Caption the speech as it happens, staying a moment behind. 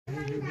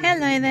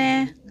Hello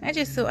there, I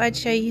just thought I'd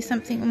show you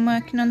something I'm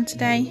working on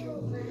today.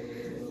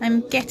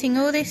 I'm getting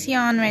all this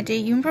yarn ready.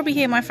 You can probably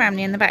hear my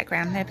family in the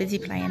background, they're busy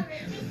playing.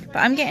 But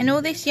I'm getting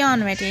all this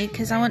yarn ready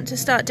because I want to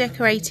start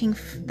decorating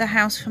the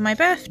house for my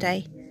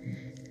birthday.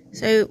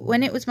 So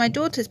when it was my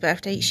daughter's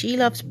birthday, she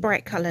loves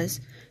bright colours.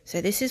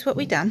 So this is what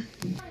we done.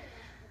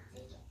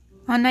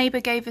 Our neighbour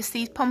gave us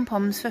these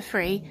pom-poms for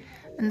free,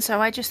 and so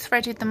I just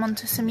threaded them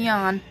onto some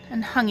yarn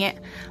and hung it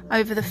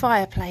over the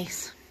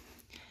fireplace.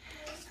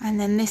 And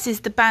then this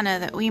is the banner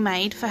that we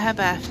made for her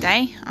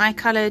birthday. I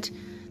coloured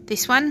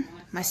this one,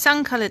 my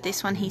son coloured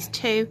this one, he's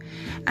 2,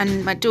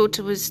 and my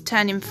daughter was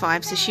turning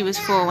 5, so she was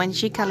 4 when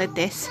she coloured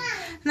this.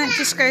 And that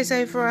just goes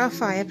over our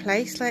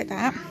fireplace like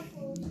that.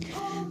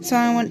 So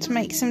I want to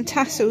make some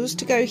tassels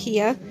to go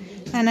here,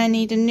 and I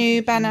need a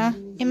new banner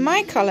in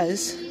my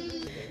colours.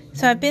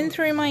 So I've been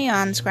through my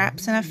yarn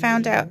scraps and I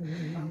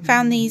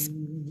found these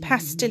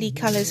pastel-y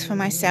colours for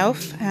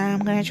myself. I'm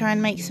going to try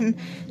and make some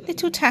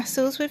little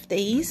tassels with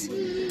these.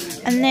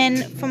 And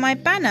then for my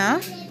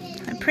banner,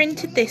 I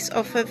printed this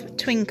off of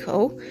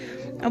Twinkle.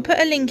 I'll put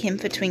a link in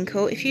for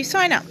Twinkle. If you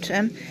sign up to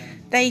them,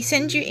 they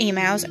send you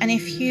emails, and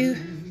if you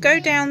go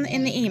down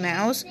in the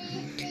emails,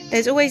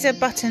 there's always a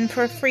button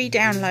for a free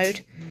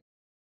download.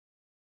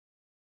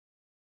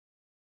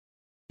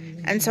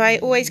 And so I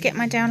always get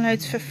my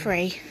downloads for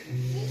free.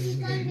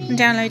 And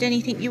download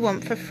anything you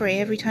want for free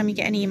every time you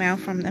get an email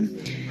from them.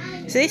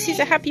 So this is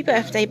a happy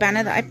birthday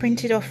banner that I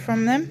printed off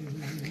from them.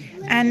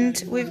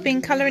 And we've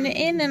been colouring it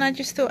in, and I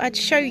just thought I'd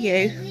show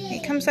you.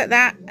 It comes like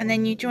that, and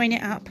then you join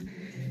it up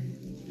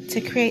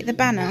to create the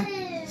banner.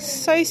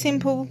 So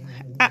simple,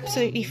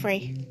 absolutely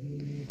free.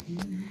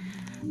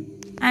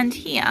 And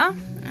here,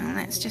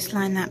 let's just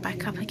line that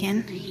back up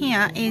again.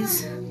 Here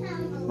is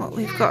what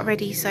we've got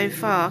ready so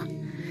far.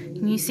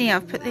 And you see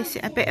I've put this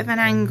at a bit of an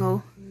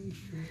angle,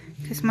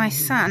 because my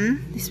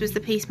son, this was the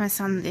piece my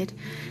son did,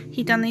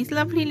 he done these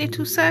lovely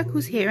little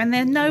circles here, and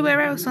they're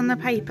nowhere else on the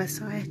paper,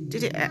 so I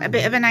did it at a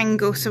bit of an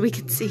angle so we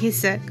could see his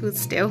circles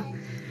still.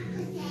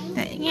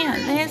 But yeah,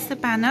 there's the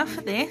banner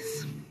for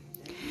this.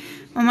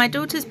 On my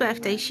daughter's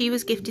birthday, she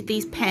was gifted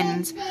these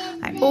pens.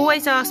 I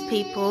always ask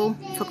people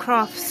for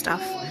craft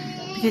stuff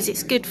because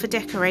it's good for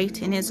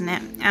decorating, isn't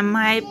it? And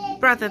my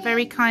brother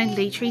very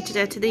kindly treated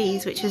her to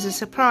these, which is a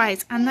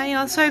surprise, and they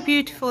are so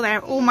beautiful.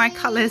 They're all my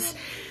colours.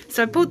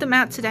 So I pulled them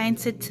out today and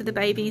said to the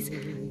babies,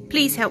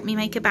 please help me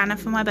make a banner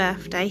for my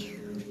birthday.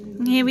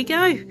 And here we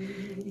go.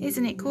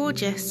 Isn't it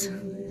gorgeous?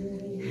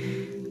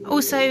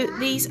 Also,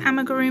 these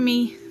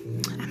origami,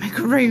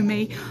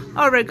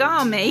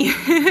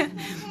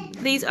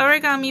 these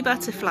origami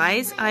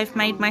butterflies I've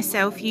made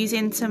myself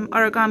using some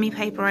origami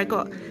paper. I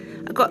got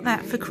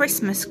that for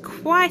Christmas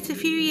quite a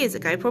few years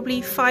ago,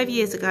 probably 5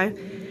 years ago.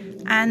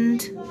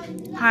 And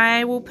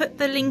I will put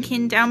the link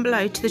in down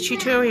below to the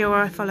tutorial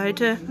I followed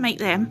to make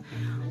them.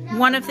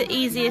 One of the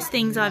easiest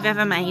things I've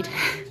ever made.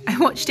 I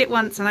watched it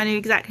once and I knew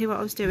exactly what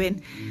I was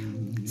doing.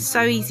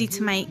 So easy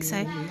to make.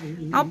 So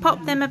I'll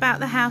pop them about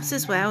the house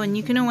as well, and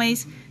you can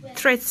always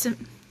thread some,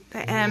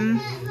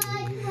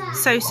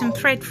 sew some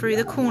thread through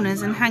the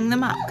corners and hang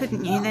them up,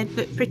 couldn't you? They'd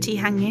look pretty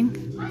hanging.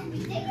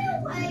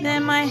 They're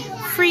my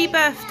free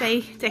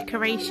birthday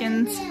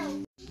decorations.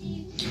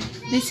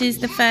 This is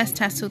the first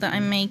tassel that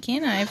I'm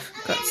making. I've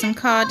got some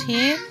card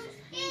here.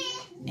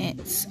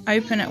 It's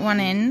open at one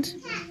end.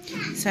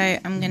 So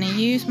I'm going to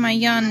use my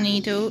yarn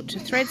needle to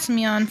thread some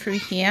yarn through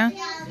here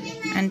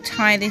and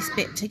tie this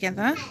bit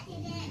together.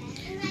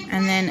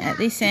 And then at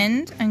this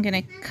end I'm going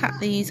to cut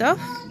these off,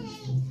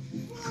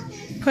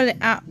 pull it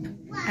up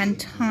and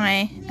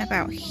tie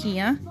about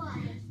here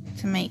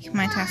to make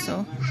my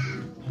tassel.